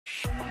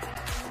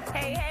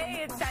Hey,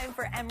 hey, it's time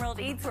for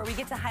Emerald Eats, where we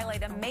get to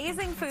highlight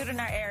amazing food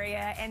in our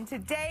area. And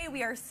today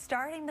we are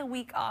starting the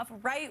week off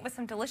right with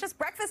some delicious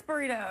breakfast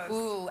burritos.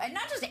 Ooh, and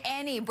not just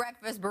any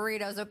breakfast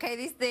burritos, okay?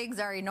 These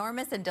things are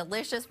enormous and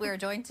delicious. We are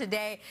joined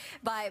today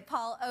by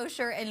Paul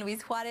Osher and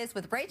Luis Juarez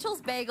with Rachel's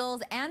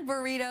Bagels and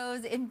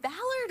Burritos in Ballard.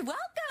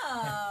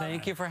 Welcome.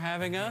 Thank you for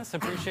having us.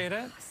 Appreciate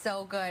it.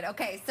 So good.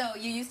 Okay, so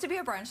you used to be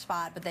a brunch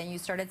spot, but then you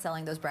started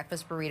selling those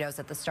breakfast burritos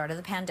at the start of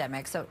the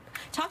pandemic. So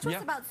talk to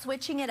us about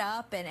switching it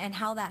up and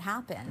how that happened.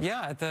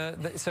 Yeah,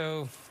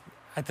 so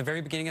at the very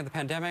beginning of the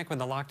pandemic, when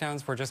the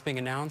lockdowns were just being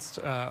announced,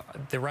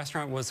 the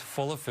restaurant was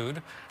full of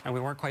food, and we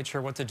weren't quite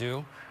sure what to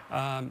do.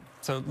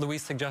 So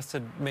Luis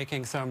suggested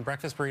making some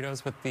breakfast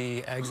burritos with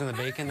the eggs and the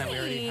bacon that we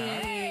already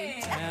had.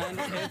 And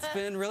it's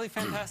been really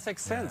fantastic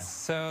since.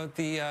 So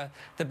the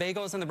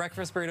bagels and the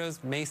breakfast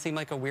burritos may seem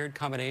like a weird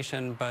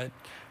combination, but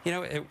you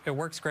know, it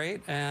works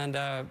great. And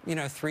you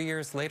know, 3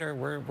 years later,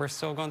 we're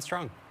still going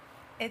strong.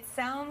 It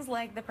sounds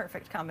like the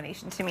perfect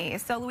combination to me.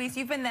 So, Luis,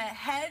 you've been the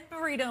head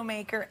burrito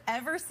maker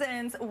ever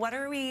since. What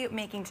are we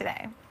making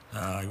today?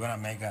 I'm gonna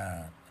make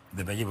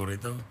the veggie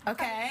burrito.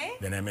 Okay.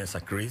 The name is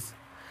Chris,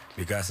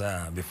 because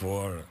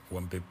before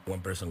one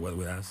person was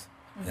with us,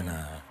 and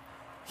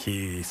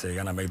he said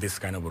gonna make this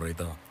kind of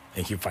burrito,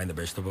 and he find the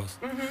vegetables,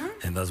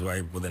 and that's why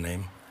I put the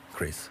name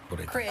Chris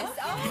burrito. Chris.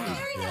 Oh,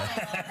 very nice.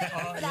 Thank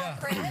you for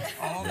that, Chris.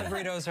 All the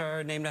burritos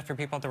are named after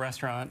people at the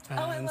restaurant. And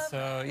I love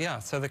so, yeah,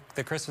 so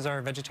the Chris is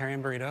our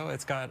vegetarian burrito.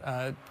 It's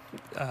got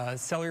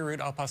celery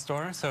root al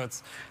pastor. So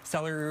it's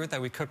celery root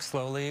that we cook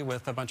slowly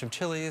with a bunch of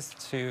chilies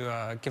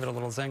to give it a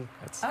little zing.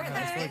 It's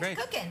really great.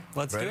 Cooking.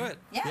 Let's do it.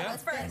 Yeah,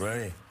 let's first.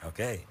 Ready?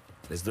 Okay,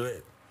 let's do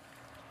it.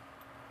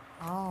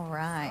 All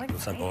right. Put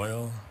some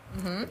oil.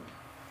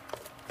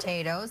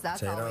 Potatoes,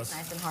 that's always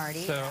nice and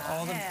hearty. So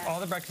all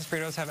the breakfast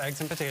burritos have eggs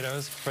and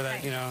potatoes for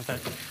that, you know,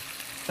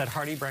 that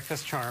hearty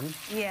breakfast charm.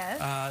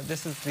 Yes.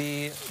 This is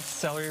the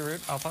celery root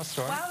al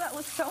pastor. Wow, that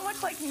looks so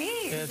much like me.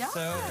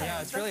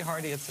 It's really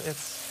hearty. It's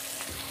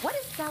What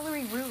does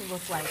celery root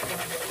look like?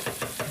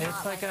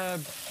 It's like a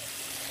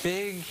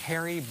big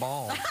hairy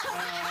ball.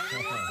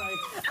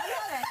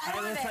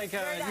 It's like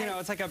a, you know,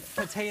 it's like a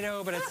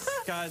potato, but it's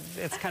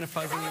kind of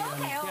fuzzy.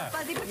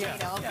 Fuzzy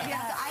potato.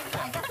 Yeah.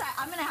 I guess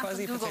I'm gonna have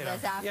to Google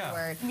this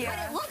afterward. Yeah.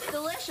 But it looks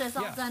delicious,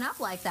 all done up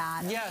like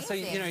that. Yeah. So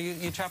you know,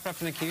 you chop it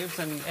up into cubes,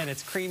 and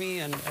it's creamy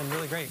and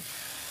really great.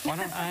 Why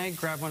don't I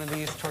grab one of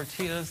these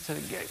tortillas to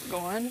get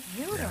going?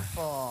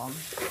 Beautiful.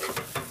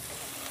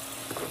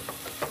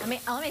 Let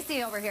me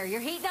see over here.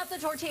 You're heating up the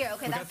tortilla.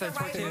 Okay, that's the right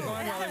tortilla move.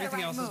 going while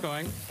everything else is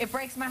going. It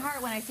breaks my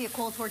heart when I see a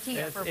cold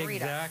tortilla for burrito.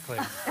 Exactly.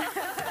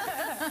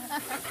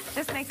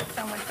 This makes it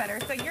so much better.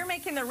 So you're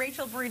making the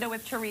Rachel burrito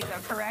with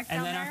chorizo, correct?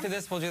 And then after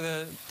this, we'll do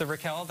the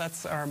Raquel.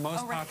 That's our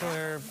most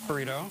popular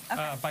burrito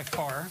by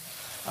far.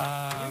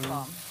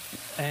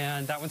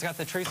 And that one's got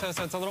the chorizo,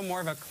 so it's a little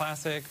more of a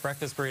classic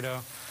breakfast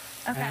burrito.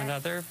 Okay.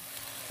 And they're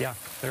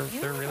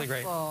really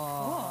great.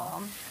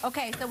 Cool.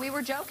 Okay, so we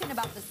were joking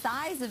about the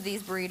size of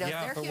these burritos.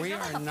 Yeah, They're but huge. we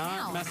are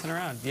not messing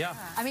around. Yeah.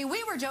 I mean,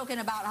 we were joking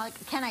about how,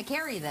 can I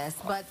carry this,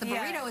 but the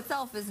burrito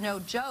itself is no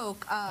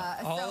joke.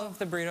 All of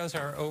the burritos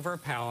are over a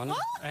pound,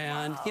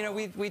 and you know,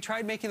 we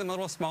tried making them a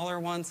little smaller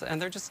ones,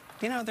 and they're just,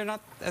 you know, they're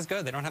not as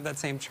good. They don't have that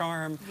same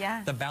charm.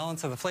 Yeah. The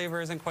balance of the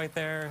flavor isn't quite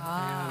there,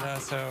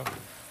 and so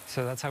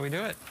that's how we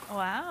do it.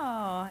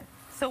 Wow.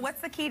 So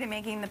what's the key to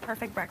making the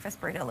perfect breakfast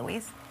burrito,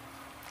 Luis?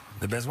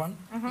 The best one?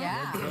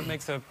 Yeah. What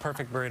makes a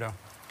perfect burrito?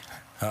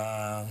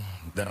 The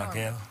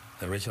Raquel,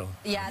 the Rachel.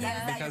 Yeah,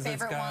 that's your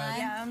favorite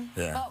one.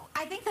 Yeah. Well,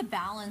 I think the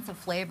balance of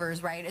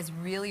flavors, right, is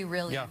really,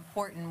 really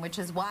important, which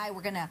is why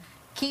we're gonna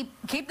keep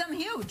them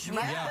huge,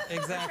 right? Yeah,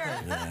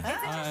 exactly.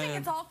 It's interesting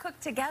it's all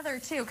cooked together,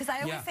 too, because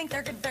I always think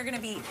they're going to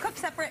be cooked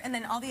separate and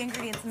then all the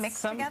ingredients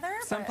mixed together.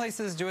 Some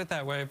places do it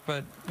that way,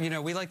 but, you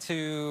know, we like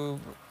to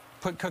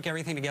cook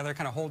everything together,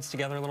 kind of holds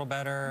together a little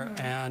better,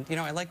 and you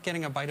know, I like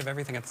getting a bite of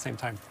everything at the same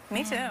time.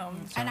 Me too.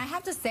 And I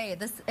have to say,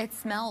 it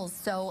smells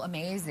so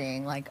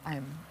amazing. Like,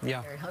 I'm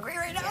very hungry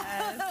right now.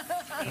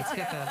 Let's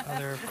get that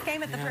other. This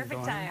came at the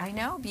perfect time. I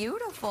know,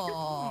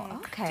 beautiful.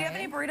 Okay. Do you have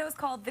any burritos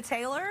called the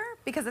Taylor?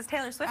 Because it's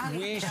Taylor Swift.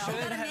 We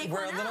should.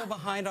 We're a little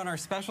behind on our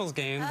specials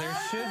game. There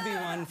should be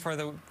one for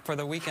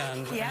the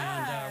weekend,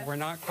 and we're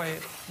not quite.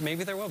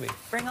 Maybe there will be.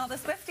 Bring all the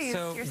Swifties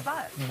to your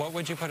spot. What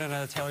would you put in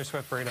a Taylor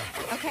Swift burrito?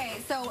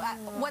 Okay, so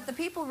what the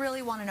people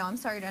really want to know, I'm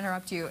sorry to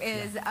interrupt you,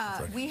 is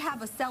we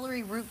have a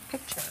celery root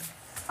picture.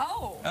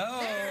 Oh.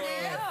 There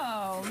it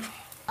is.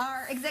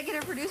 Our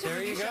executive producer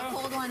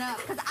pulled one up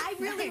because I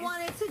really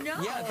wanted to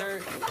know. Yeah,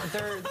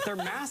 they're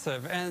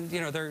massive, and you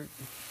know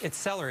it's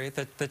celery.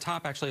 The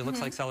top actually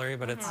looks like celery,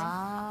 but it's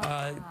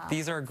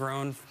these are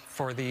grown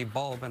for the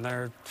bulb, and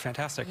they're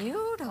fantastic.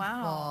 Beautiful.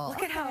 Wow.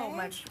 Look at how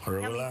much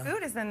yummy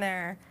food is in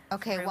there.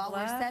 Okay, while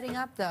we're setting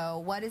up though,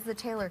 what is the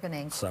Taylor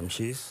gonna? Some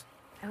cheese.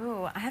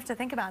 Ooh, I have to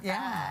think about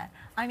that.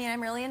 I mean,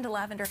 I'm really into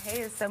lavender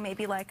haze, so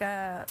maybe like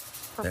a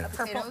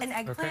purple, an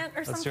eggplant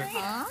or something.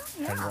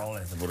 And roll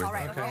it. All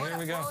right, okay, here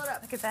we go.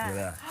 Look at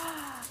that.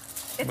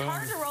 It's Boom.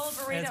 hard to roll a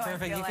burrito, It's I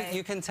perfect. feel like.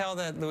 You can tell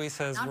that Luis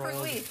has Not for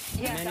rolled Luis.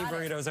 Yeah, many got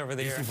it. burritos over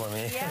the Easy years. for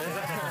me.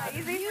 Yeah,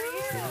 easy for you.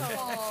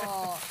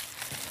 Beautiful.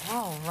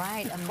 All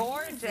right, amazing.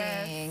 Gorgeous.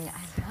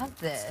 I love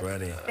this. It's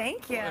ready.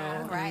 Thank you.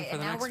 All right, For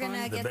and the now next we're going to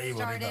one? The get baby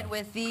started burrito.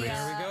 with the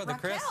There we go, the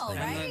crisp. Raquel, And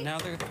right? now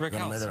the We're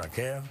gonna make Raquel's. the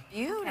raquel,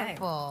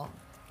 Beautiful.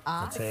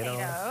 potatoes,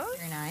 Potatoes.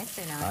 Very nice,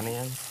 very nice.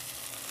 onions.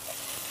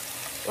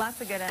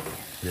 Lots of good onions.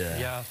 Yeah.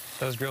 Yeah,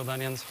 those grilled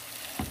onions.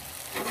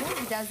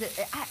 Really does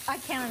it. I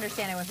can't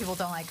understand it when people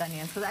don't like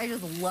onions because I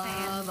just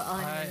love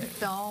onions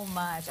so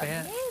much.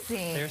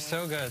 Amazing. They're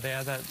so good. They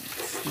add that,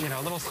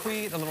 a little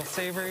sweet, a little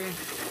savory.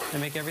 They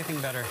make everything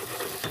better.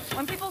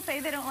 When people say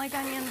they don't like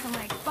onions, I'm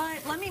like,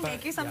 but let me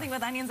make you something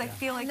with onions. I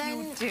feel like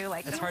you do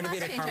like It's them. hard to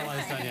beat a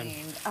caramelized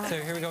onion. So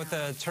here we go with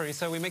the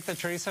chorizo. We make the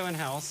chorizo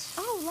in-house.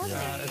 Oh,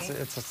 lovely.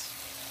 It's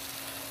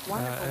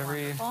Wonderful,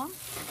 every- wonderful.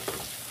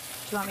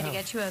 Do you want me to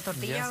get you a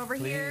tortilla yes, over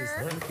please.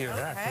 here? Thank you.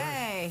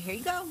 Okay, here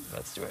you go.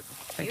 Let's do it.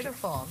 Thank you.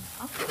 Beautiful.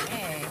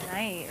 Okay.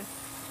 Nice.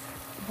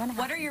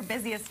 What are your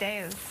busiest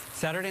days?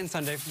 Saturday and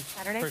Sunday,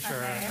 Saturday, for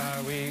Sunday.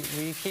 sure.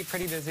 We keep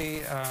pretty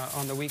busy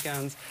on the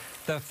weekends.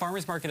 The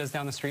farmers market is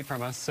down the street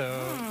from us,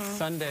 so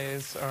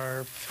Sundays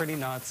are pretty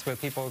nuts with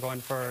people going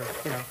for,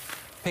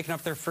 picking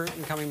up their fruit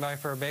and coming by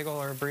for a bagel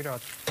or a burrito.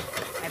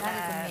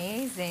 That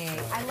is amazing.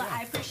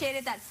 I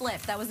appreciated that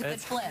flip. That was a good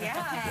flip.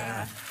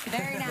 Yeah. Okay.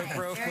 Very nice.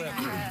 bro Very flip.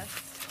 nice.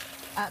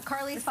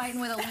 Carly's fighting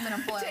with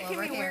aluminum foil Taking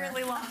over me here.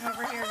 weirdly long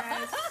over here,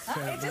 guys.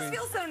 It just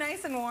feels so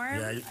nice and warm.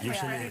 Yeah,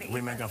 usually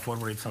we make a 4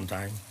 burrito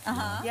sometime.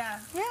 Yeah.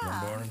 Yeah.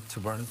 One burn, 2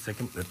 burn,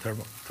 second, the third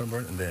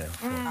burn, and the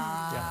fourth.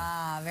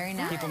 Ah, very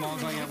nice. Keep them all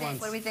going at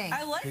once. What do we think?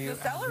 I like the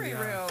celery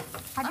root.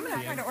 I'm going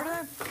to try to order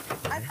that.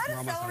 I've had We're a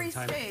almost out celery of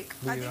time. steak.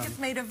 We, I think it's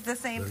made of the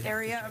same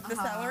area of the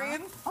celery,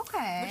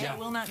 Okay. which I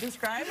will not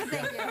describe.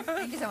 Thank you.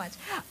 Thank you so much.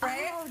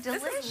 Right? Oh,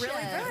 delicious. This is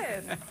really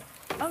good.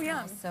 Oh,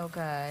 yum. So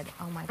good.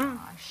 Oh my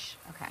gosh.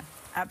 Okay.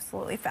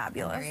 Absolutely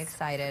fabulous. Very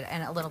excited.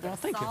 And a little bit of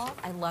thank you. salt.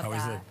 I love How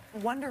is that.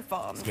 it?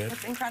 Wonderful. good?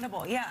 It's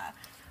incredible. Yeah.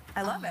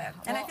 I love it.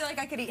 And I well- feel like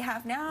I could eat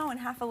half now and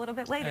half a little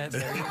bit later.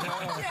 There you go.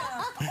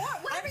 Yeah. Or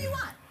whatever you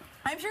want.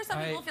 I'm sure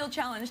some people feel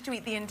challenged to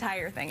eat the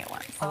entire thing at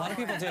once. A lot of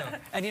people do.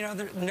 And there are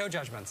no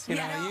judgments.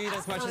 Yeah, you eat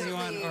as much as you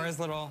want absolutely. or as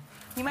little.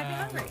 You might be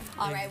hungry.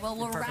 All right, well,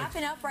 we're Perfect.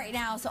 wrapping up right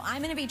now, so I'm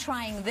going to be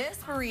trying this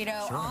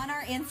burrito on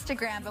our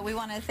Instagram, but we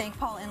want to thank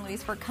Paul and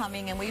Luis for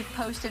coming, and we've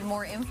posted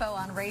more info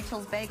on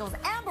Rachel's Bagels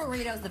and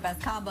Burritos, the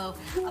best combo,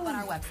 up on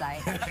our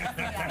website.